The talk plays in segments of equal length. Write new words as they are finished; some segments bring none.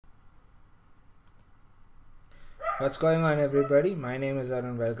What's going on, everybody? My name is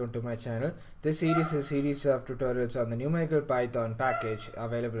Arun. Welcome to my channel. This series is a series of tutorials on the numerical Python package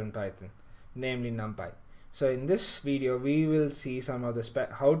available in Python, namely NumPy. So in this video we will see some of the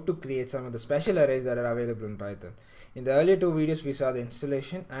how to create some of the special arrays that are available in Python. In the earlier two videos we saw the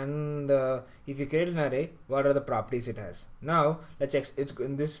installation and if you create an array, what are the properties it has. Now let's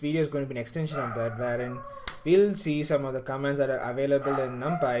in this video is going to be an extension of that, wherein we'll see some of the commands that are available in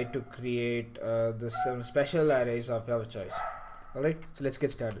NumPy to create some special arrays of your choice. Alright, so let's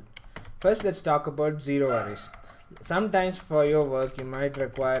get started. First, let's talk about zero arrays. Sometimes for your work you might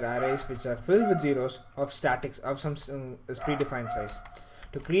require arrays which are filled with zeros of statics of some predefined size.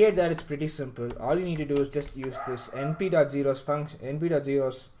 To create that, it's pretty simple. All you need to do is just use this np.zeros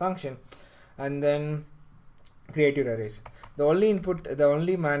function and then create your arrays. The only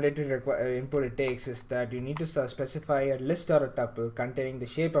mandatory input it takes is that you need to specify a list or a tuple containing the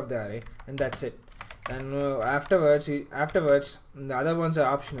shape of the array, and that's it. And afterwards the other ones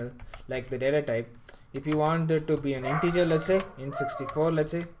are optional, like the data type. If you want it to be an integer, let's say int64,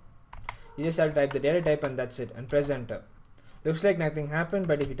 let's say, you just have to type the data type and that's it, and press enter. Looks like nothing happened,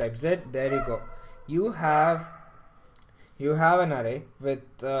 but if you type z, there you go. You have an array with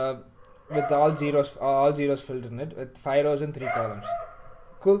all zeros filled in it, with 5 rows and 3 columns.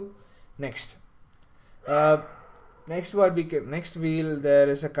 Cool. Next, there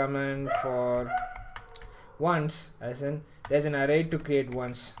is a command for ones, as in there's an array to create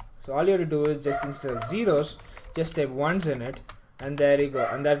ones. So all you have to do is just, instead of zeros, just type ones in it, and there you go,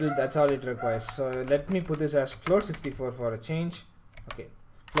 and that's all it requires. So let me put this as float64 for a change. Okay,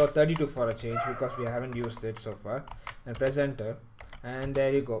 float32 for a change, because we haven't used it so far, and press enter, and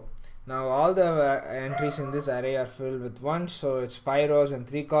there you go. Now all the entries in this array are filled with ones, so it's 5 rows and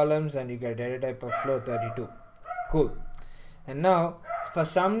 3 columns, and you get data type of float32. Cool. And now for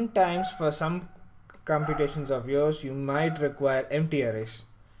some computations of yours, you might require empty arrays,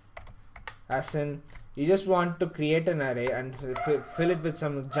 as in you just want to create an array and fill it with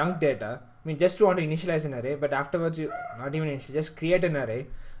some junk data. I mean, just want to initialize an array, but afterwards you not even initialize, just create an array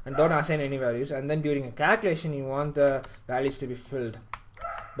and don't assign any values, and then during a calculation you want the values to be filled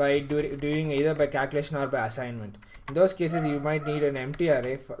by doing either by calculation or by assignment. In those cases you might need an empty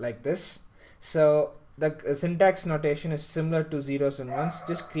array like this. So the syntax notation is similar to zeros and ones.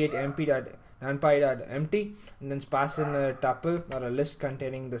 Just create numpy.empty and then pass in a tuple or a list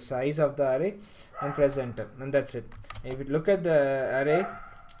containing the size of the array and press enter, and that's it. If you look at the array,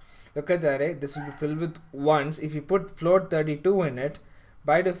 this will be filled with ones. If you put float32 in it,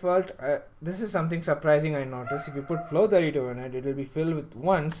 by default, this is something surprising I noticed. If you put float32 in it, it will be filled with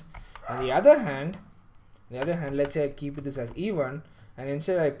ones. On the other hand, let's say I keep this as e1, and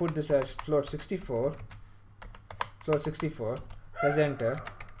instead I put this as float64, press enter,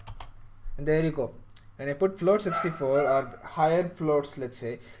 and there you go. And I put float64 or higher floats, let's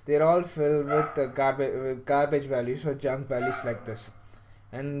say, they're all filled with garbage values or junk values like this.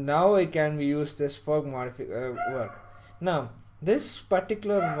 And now it can be used this for work. Now this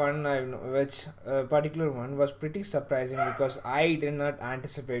particular one was pretty surprising, because I did not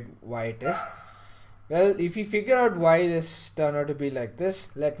anticipate why it is. Well, if you figure out why this turned out to be like this,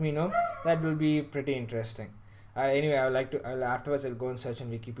 let me know. That will be pretty interesting. Anyway, afterwards I'll go and search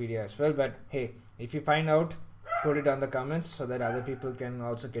on Wikipedia as well, but hey, if you find out, put it on the comments so that other people can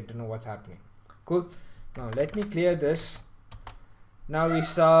also get to know what's happening. Cool. Now let me clear this. Now we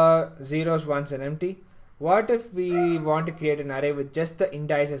saw zeros, ones, and empty. What if we want to create an array with just the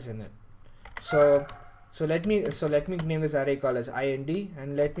indices in it? So let me name this array called as ind,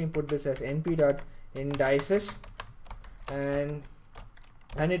 and let me put this as np.indices, and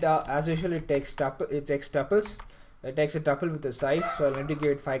it as usual it takes tuples. It takes a tuple with the size, so I'm going to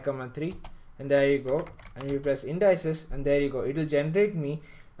give it 5, 3, and there you go. And you press indices, and there you go. It will generate me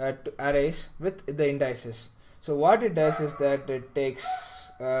arrays with the indices. So what it does is that it takes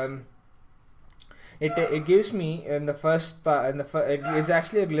it gives me in the first part, it's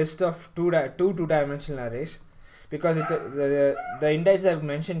actually a list of two-dimensional arrays, because it's the index I've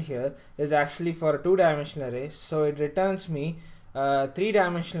mentioned here is actually for a 2-dimensional array. So it returns me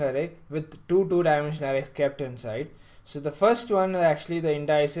 3-dimensional array with two-dimensional arrays kept inside. So the first one is actually the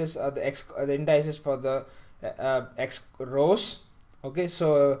indices are the indices for the x rows. Okay,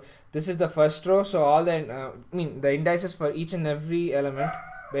 so this is the first row. So all the the indices for each and every element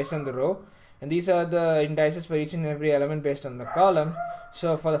based on the row, and these are the indices for each and every element based on the column.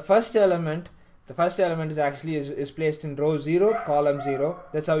 So for the first element is actually placed in row 0, column 0.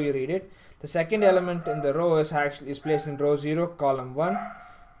 That's how you read it. The second element in the row is placed in row 0, column 1,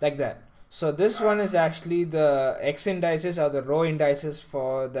 like that. So this one is actually the x indices or the row indices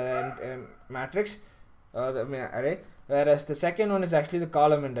for the matrix, the array, whereas the second one is actually the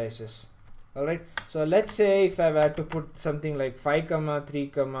column indices. Alright, so let's say if I were to put something like 5 comma 3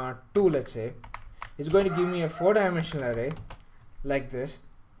 comma 2, let's say, it's going to give me a 4-dimensional array like this.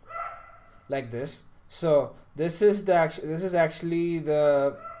 So this is actually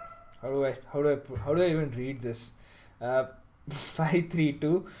the how do I even read this?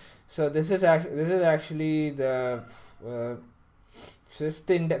 532. So this is actually the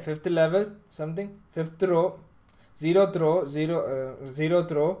fifth level, something, fifth row, zeroth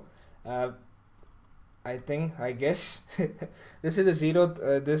row. I guess this is the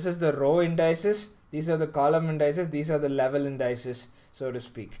zeroth. This is the row indices. These are the column indices. These are the level indices, so to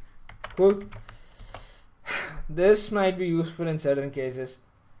speak. Cool. This might be useful in certain cases.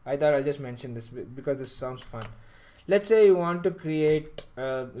 I thought I'll just mention this because this sounds fun. Let's say you want to create,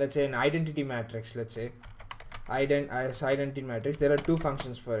 let's say, an identity matrix. Let's say identity matrix. There are two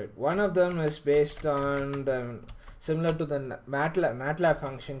functions for it. One of them is based on similar to the MATLAB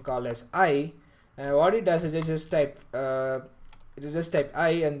function called as I. What it does is it just type I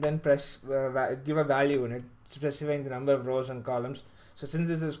and then press give a value in it, specifying the number of rows and columns. So since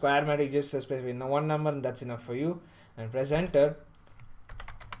this is square matrix, just specify one number and that's enough for you, and press enter,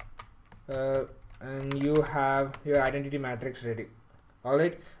 and you have your identity matrix ready.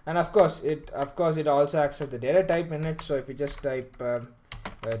 Alright, and of course it also accepts the data type in it. So if you just type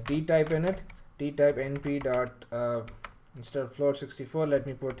d type in it, d type np dot instead of float 64, let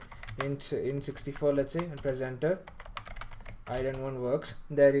me put int 64, let's say, and press enter. ident1 works.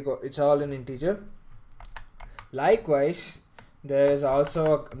 There you go, it's all in integer. Likewise, there's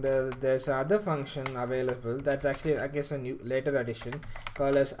also there's another function available that's actually, I guess, a new later addition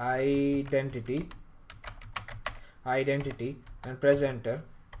called as identity, and press enter.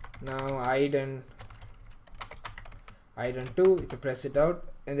 Now ident2, if you press it out,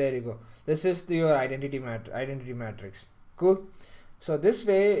 and there you go, this is your identity matrix. Cool. So this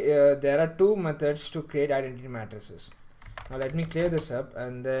way there are two methods to create identity matrices. Now let me clear this up,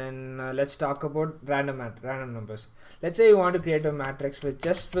 and then let's talk about random numbers. Let's say you want to create a matrix with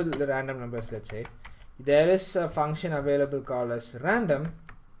just for the random numbers. Let's say there is a function available called as random.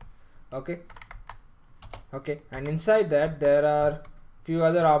 Okay, and inside that there are few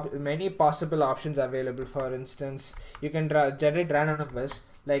other many possible options available. For instance, you can generate random numbers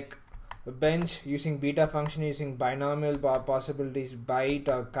like a bench using beta function, using binomial possibilities, byte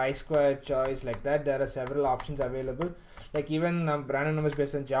or chi-square choice, like that. There are several options available, like even random numbers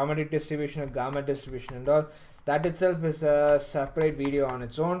based on geometric distribution or gamma distribution and all. That itself is a separate video on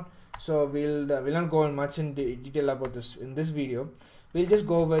its own, so we'll not go in much in detail about this in this video. We'll just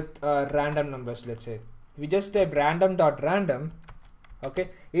go with random numbers. Let's say we just type random.random. Okay,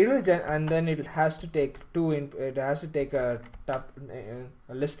 it will and then it has to take it has to take a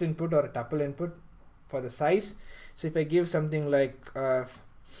list input or a tuple input for the size. So if I give something like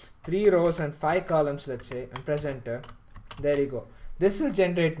 3 rows and 5 columns, let's say, and press enter, there you go. This will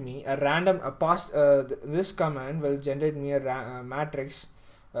generate me a random this command will generate me a matrix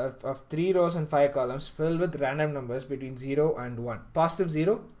of 3 rows and 5 columns filled with random numbers between 0 and 1. Positive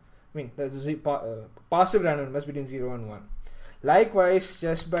 0, I mean positive random numbers between 0 and 1. Likewise,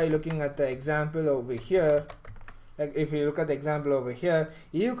 just by looking at the example over here, like if you look at the example over here,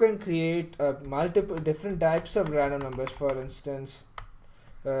 you can create multiple different types of random numbers. For instance,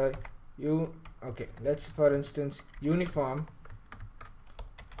 let's for instance uniform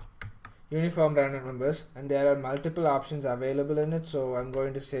random numbers, and there are multiple options available in it. So I'm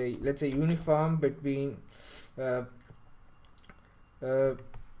going to say, let's say uniform between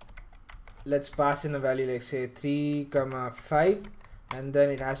let's pass in a value like say 3, 5, and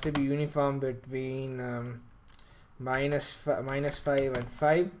then it has to be uniform between minus 5 and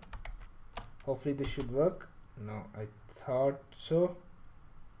 5. Hopefully this should work. No, I thought so.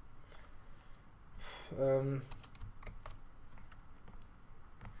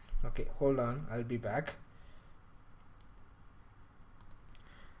 Okay, hold on, I'll be back.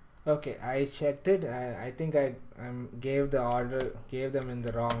 Okay, I checked it. I think I gave them in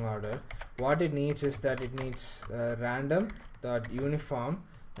the wrong order. What it needs is that it needs random dot uniform,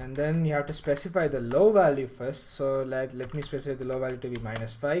 and then you have to specify the low value first. So let me specify the low value to be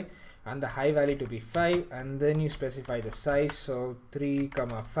 -5 and the high value to be 5, and then you specify the size, so 3,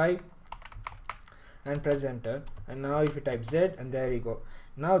 5, and press enter. And now if you type Z, and there you go.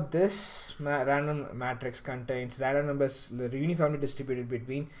 Now this random matrix contains random numbers uniformly distributed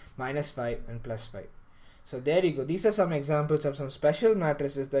between -5 and +5. So there you go. These are some examples of some special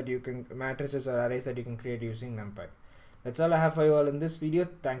matrices or arrays that you can create using NumPy. That's all I have for you all in this video.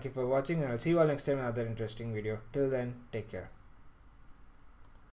 Thank you for watching, and I'll see you all next time in another interesting video. Till then, take care.